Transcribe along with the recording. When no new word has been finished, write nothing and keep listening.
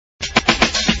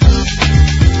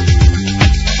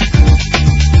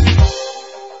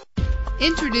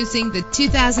Introducing the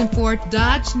 2004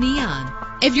 Dodge Neon.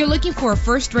 If you're looking for a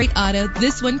first-rate auto,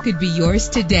 this one could be yours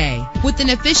today. With an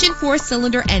efficient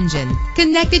 4-cylinder engine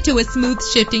connected to a smooth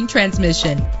shifting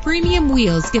transmission, premium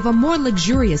wheels give a more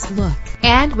luxurious look.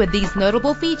 And with these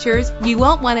notable features, you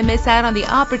won't want to miss out on the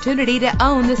opportunity to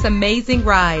own this amazing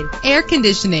ride. Air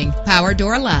conditioning, power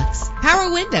door locks,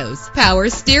 power windows, power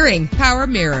steering, power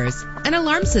mirrors, an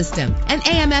alarm system, an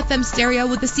AM/FM stereo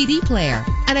with a CD player,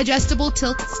 an adjustable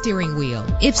tilt steering wheel.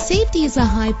 If safety is a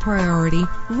high priority,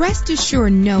 rest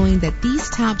assured knowing that these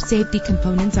top safety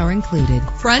components are included.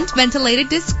 Front ventilated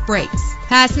disc brakes,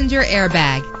 passenger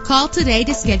airbag. Call today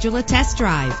to schedule a test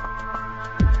drive.